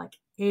from her like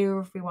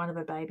every one of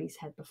her babies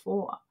had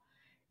before,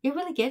 it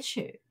really gets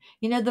you.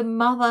 You know, the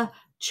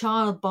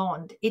mother-child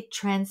bond, it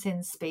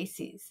transcends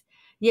species.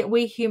 Yet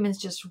we humans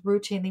just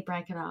routinely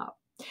break it up.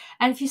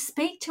 And if you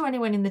speak to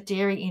anyone in the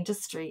dairy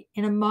industry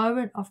in a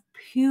moment of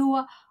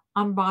pure,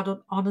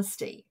 unbridled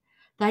honesty,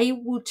 they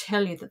will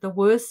tell you that the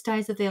worst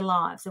days of their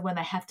lives are when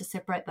they have to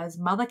separate those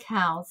mother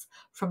cows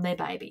from their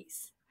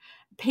babies.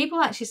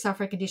 People actually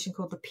suffer a condition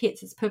called the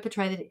PITS. It's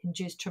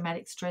perpetrator-induced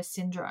traumatic stress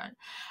syndrome.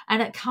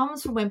 And it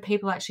comes from when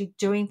people are actually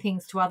doing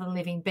things to other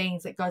living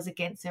beings that goes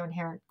against their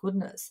inherent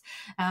goodness.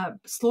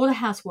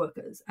 Slaughterhouse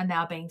workers are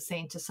now being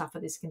seen to suffer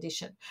this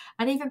condition.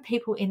 And even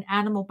people in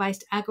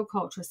animal-based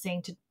agriculture are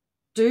seen to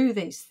do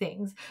these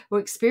things or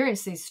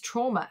experience these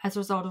trauma as a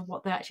result of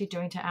what they're actually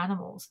doing to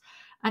animals.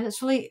 And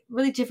it's really,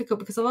 really difficult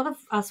because a lot of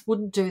us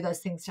wouldn't do those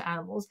things to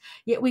animals,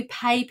 yet we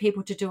pay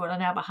people to do it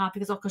on our behalf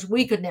because, of course,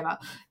 we could never,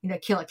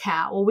 kill a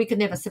cow, or we could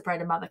never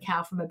separate a mother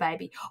cow from a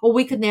baby, or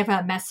we could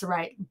never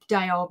macerate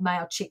day-old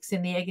male chicks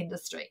in the egg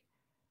industry.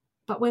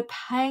 But we're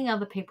paying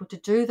other people to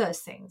do those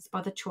things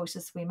by the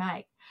choices we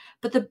make.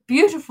 But the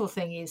beautiful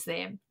thing is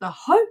the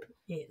hope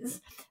is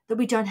that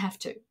we don't have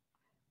to.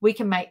 We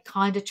can make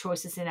kinder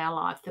choices in our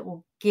life that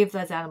will give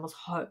those animals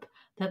hope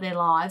that their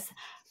lives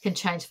can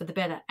change for the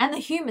better, and the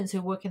humans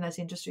who work in those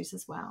industries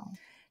as well.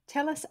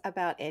 Tell us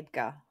about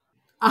Edgar.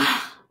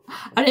 I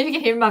don't know if you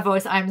can hear my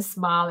voice. I'm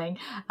smiling.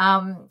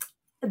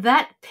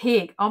 That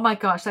pig, oh my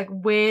gosh, like,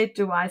 where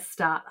do I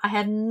start? I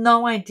had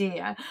no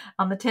idea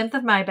on the 10th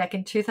of May back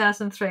in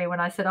 2003 when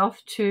I set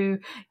off to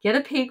get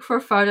a pig for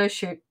a photo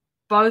shoot,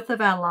 both of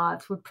our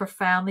lives would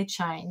profoundly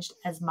change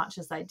as much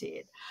as they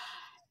did.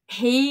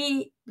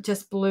 He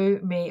just blew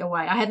me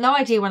away. I had no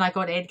idea when I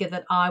got Edgar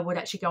that I would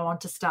actually go on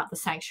to start the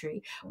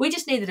sanctuary. We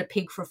just needed a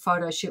pig for a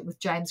photo shoot with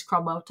James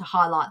Cromwell to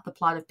highlight the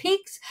plight of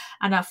pigs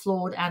and our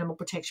flawed animal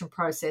protection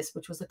process,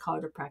 which was a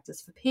code of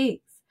practice for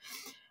pigs.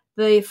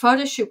 The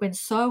photo shoot went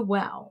so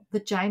well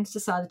that James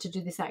decided to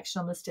do this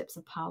action on the steps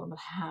of Parliament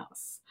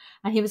House.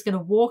 And he was going to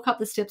walk up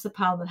the steps of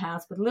Parliament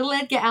House with little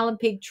Edgar Allan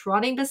Pig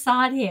trotting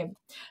beside him,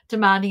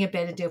 demanding a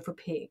better deal for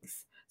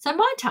pigs. So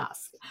my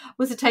task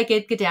was to take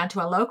Edgar down to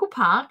our local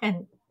park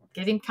and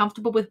get him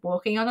comfortable with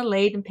walking on a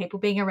lead and people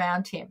being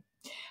around him.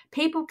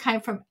 People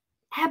came from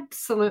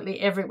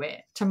absolutely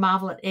everywhere to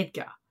marvel at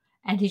Edgar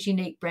and his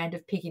unique brand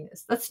of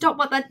pigginess. Let's stop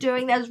what they're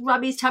doing. They're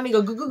rub his tummy, go,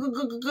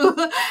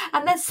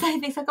 and they're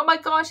saying things like, oh my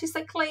gosh, he's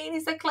so clean,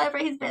 he's so clever,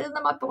 he's better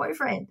than my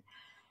boyfriend.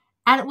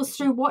 And it was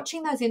through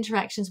watching those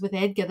interactions with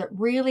Edgar that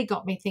really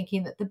got me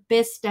thinking that the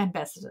best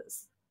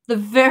ambassadors, the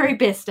very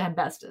best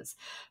ambassadors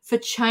for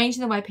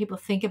changing the way people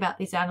think about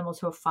these animals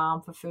who are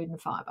farmed for food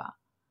and fibre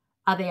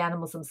are the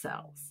animals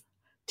themselves.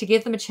 To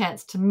give them a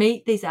chance to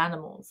meet these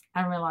animals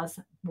and realise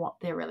what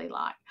they're really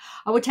like.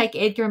 I would take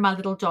Edgar and my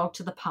little dog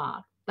to the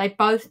park. They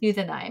both knew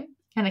the name,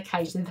 and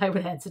occasionally they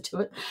would answer to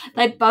it.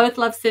 They both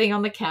loved sitting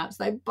on the couch.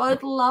 They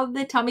both loved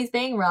their tummies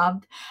being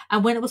rubbed.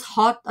 And when it was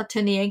hot, I'd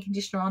turn the air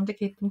conditioner on to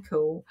keep them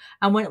cool.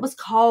 And when it was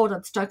cold,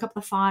 I'd stoke up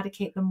the fire to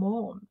keep them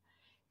warm.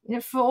 You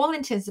know, for all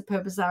intents and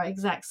purposes, they were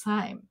exact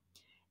same,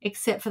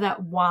 except for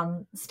that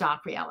one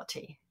stark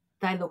reality.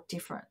 They look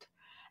different.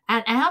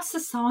 And our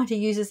society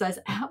uses those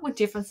outward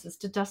differences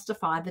to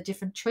justify the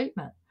different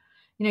treatment.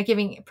 You know,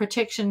 giving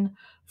protection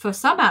for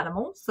some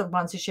animals, the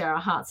ones who share our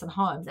hearts and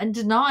homes, and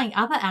denying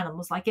other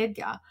animals like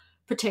Edgar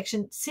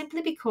protection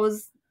simply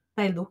because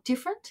they look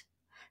different,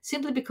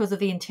 simply because of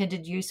the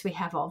intended use we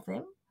have of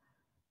them.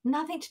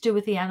 Nothing to do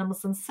with the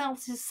animals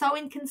themselves. Is so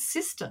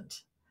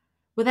inconsistent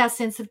with our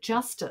sense of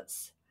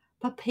justice.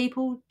 But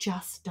people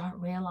just don't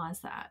realise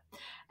that.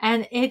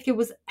 And Edgar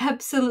was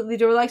absolutely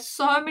doing, like,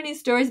 so many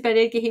stories about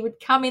Edgar. He would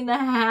come in the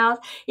house.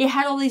 He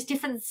had all these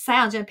different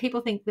sounds. You know,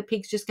 people think the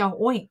pigs just go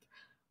oink.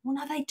 Well,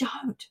 no, they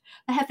don't.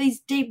 They have these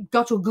deep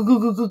guttural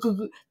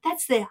goo.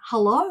 That's their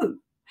hello.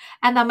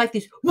 And they'll make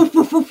this woof,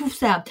 woof, woof, woof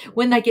sound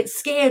when they get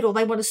scared or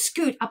they want to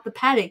scoot up the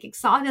paddock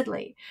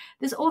excitedly.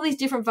 There's all these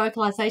different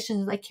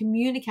vocalizations. They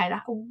communicate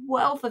a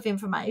wealth of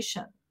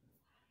information.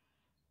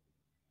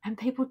 And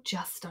people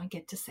just don't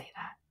get to see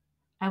that.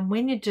 And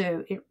when you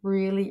do, it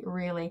really,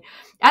 really...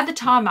 At the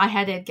time I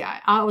had Edgar,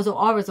 I was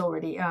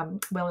already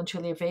well and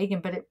truly a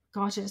vegan, but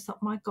I just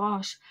thought, my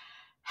gosh,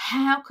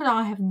 how could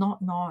I have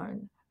not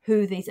known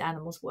who these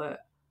animals were?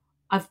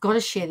 I've got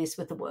to share this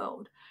with the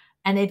world.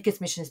 And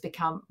Edgar's Mission has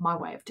become my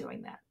way of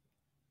doing that.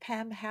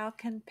 Pam, how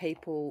can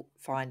people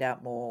find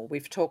out more?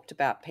 We've talked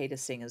about Peter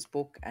Singer's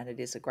book, and it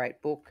is a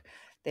great book.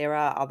 There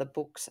are other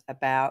books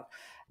about,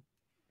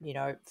 you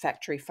know,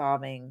 factory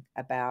farming,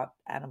 about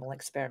animal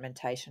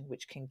experimentation,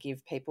 which can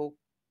give people,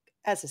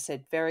 as I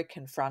said, very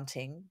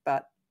confronting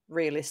but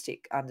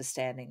realistic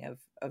understanding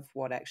of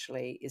what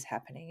actually is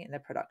happening in the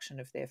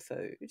production of their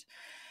food.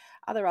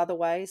 Are there other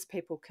ways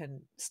people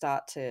can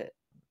start to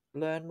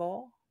learn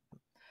more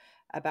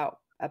about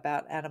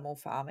animal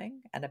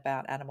farming and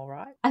about animal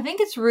rights? I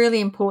think it's really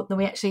important that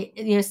we actually,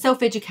 you know,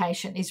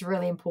 self-education is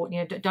really important.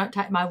 You know, don't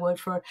take my word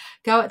for it.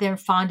 Go out there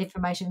and find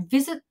information.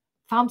 Visit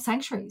farm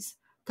sanctuaries.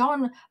 Go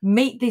and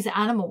meet these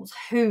animals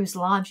whose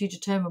lives you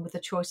determine with the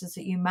choices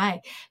that you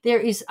make. There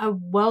is a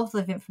wealth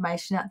of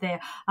information out there.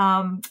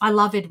 I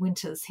love Ed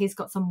Winters. He's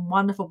got some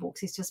wonderful books.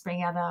 He's just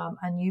bringing out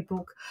a new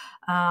book,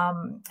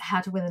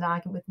 How to Win an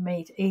Argument with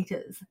Meat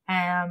Eaters.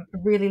 A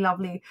really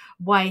lovely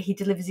way he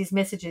delivers his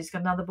messages. He's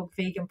got another book,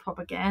 Vegan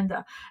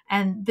Propaganda.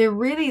 And they're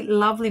really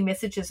lovely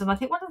messages. And I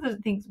think one of the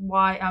things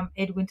why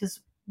Ed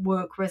Winters'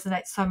 work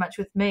resonates so much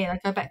with me, and I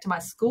go back to my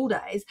school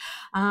days,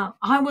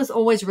 I was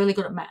always really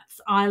good at maths.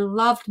 I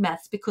loved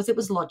maths because it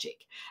was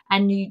logic,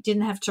 and you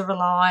didn't have to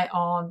rely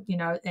on, you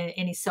know,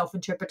 any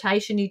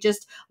self-interpretation. You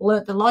just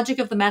learnt the logic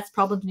of the maths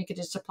problems and you could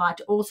just apply it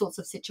to all sorts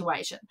of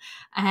situations.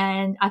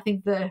 And I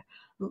think the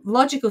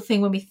logical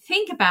thing when we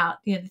think about,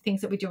 you know, the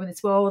things that we do in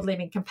this world,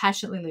 living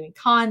compassionately, living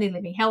kindly,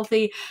 living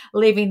healthy,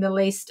 leaving the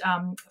least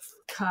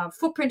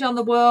footprint on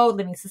the world,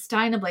 living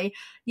sustainably,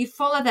 you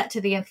follow that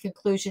to the nth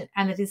conclusion,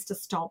 and it is to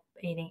stop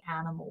eating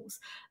animals.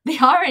 The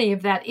irony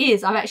of that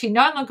is I've actually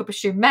no longer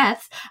pursued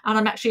maths, and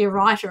I'm actually a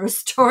writer, a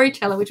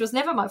storyteller, which was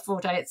never my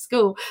forte at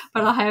school,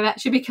 but I have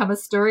actually become a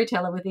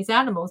storyteller with these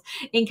animals,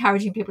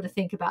 encouraging people to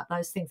think about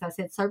those things I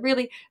said. So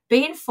really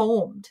be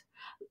informed.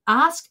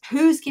 Ask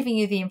who's giving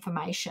you the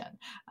information.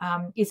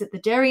 Is it the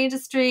dairy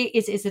industry?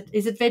 Is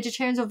it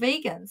vegetarians or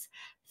vegans?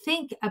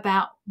 Think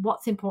about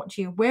what's important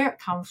to you, where it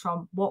comes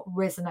from, what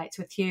resonates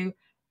with you,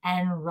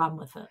 and run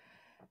with it.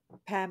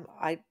 Pam,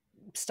 I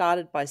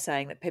started by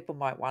saying that people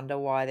might wonder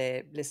why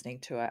they're listening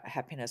to a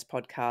happiness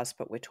podcast,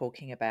 but we're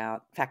talking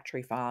about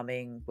factory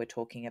farming, we're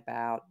talking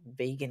about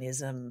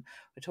veganism,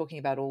 we're talking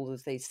about all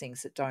of these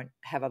things that don't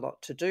have a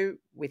lot to do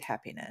with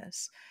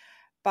happiness.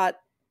 But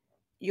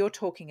you're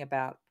talking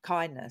about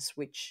kindness,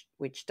 which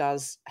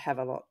does have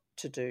a lot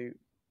to do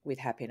with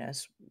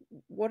happiness.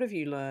 What have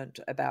you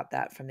learned about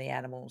that from the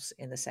animals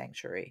in the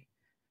sanctuary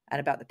and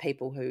about the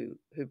people who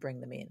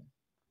bring them in?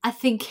 I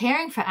think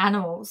caring for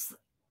animals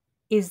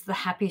is the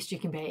happiest you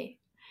can be.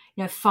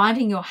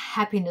 finding your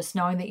happiness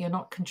knowing that you're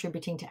not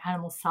contributing to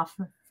animal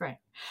suffering.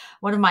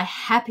 One of my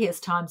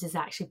happiest times is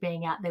actually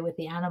being out there with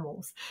the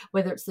animals,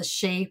 whether it's the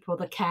sheep or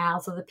the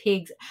cows or the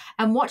pigs,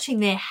 and watching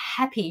their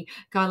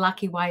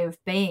happy-go-lucky way of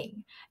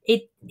being.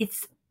 It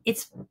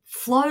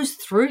flows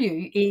through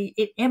you.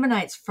 It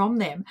emanates from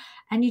them,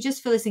 and you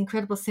just feel this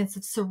incredible sense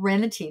of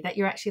serenity that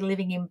you're actually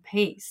living in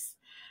peace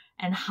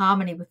and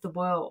harmony with the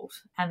world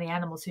and the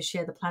animals who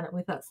share the planet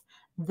with us.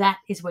 That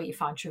is where you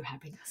find true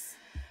happiness.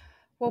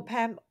 Well,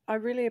 Pam, I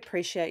really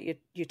appreciate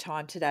your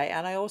time today,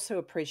 and I also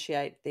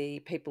appreciate the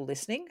people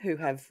listening who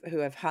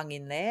have hung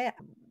in there.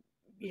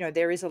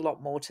 There is a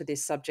lot more to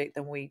this subject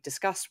than we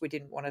discussed. We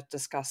didn't want to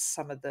discuss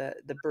some of the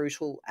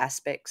brutal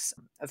aspects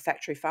of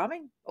factory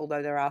farming,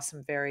 although there are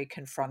some very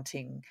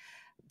confronting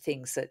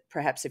things that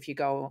perhaps if you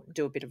go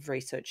do a bit of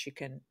research,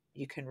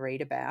 you can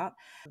read about.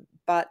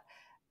 But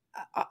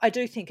I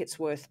do think it's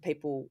worth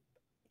people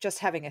just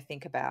having a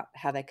think about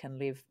how they can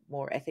live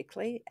more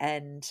ethically.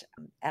 And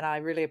I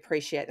really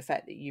appreciate the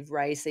fact that you've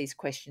raised these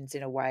questions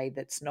in a way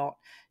that's not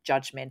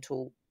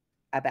judgmental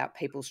about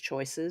people's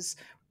choices.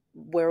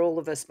 We're all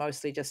of us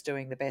mostly just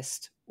doing the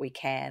best we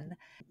can.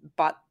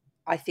 But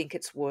I think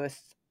it's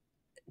worth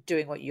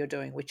doing what you're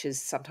doing, which is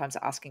sometimes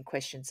asking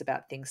questions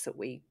about things that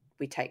we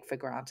take for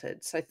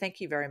granted. So thank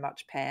you very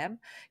much, Pam.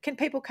 Can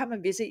people come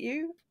and visit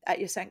you at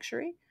your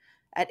sanctuary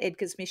at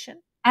Edgar's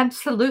Mission?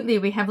 Absolutely.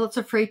 We have lots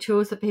of free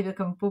tours that people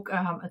can book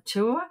a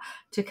tour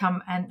to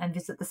come and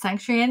visit the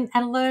sanctuary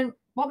and learn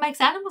what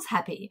makes animals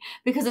happy,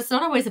 because it's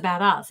not always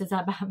about us. It's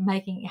about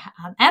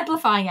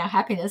amplifying our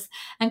happiness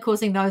and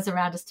causing those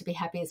around us to be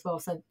happy as well.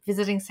 So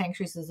visiting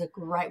sanctuaries is a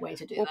great way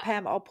to do that. Well,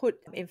 Pam, I'll put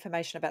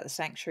information about the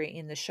sanctuary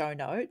in the show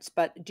notes,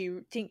 but do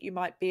you think you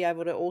might be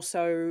able to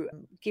also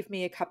give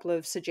me a couple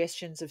of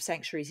suggestions of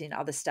sanctuaries in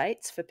other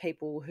states for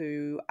people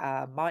who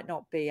might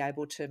not be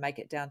able to make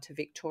it down to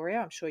Victoria?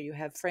 I'm sure you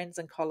have friends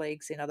and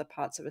colleagues in other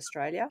parts of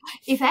Australia.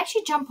 If you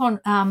actually jump on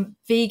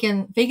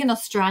Vegan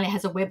Australia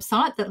has a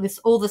website that lists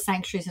all the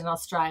sanctuaries in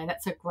Australia.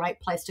 That's a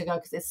great place to go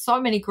because there's so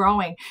many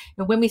growing.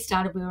 When we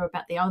started, we were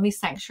about the only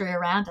sanctuary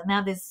around, and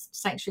now there's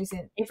sanctuaries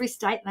in every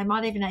state. They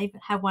might even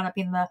have one up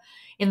in the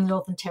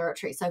Northern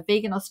Territory. So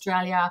Vegan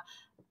Australia,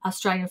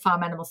 Australian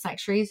Farm Animal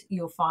Sanctuaries,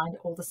 you'll find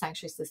all the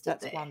sanctuaries listed there.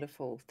 That's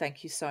wonderful.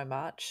 Thank you so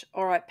much.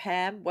 All right,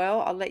 Pam.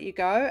 Well, I'll let you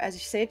go. As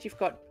you said, you've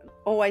got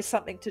always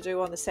something to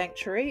do on the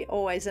sanctuary,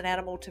 always an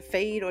animal to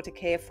feed or to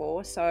care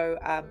for. So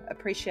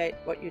appreciate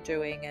what you're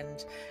doing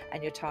and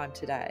your time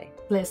today.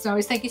 Bless. No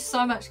worries. Thank you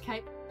so much,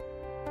 Kate.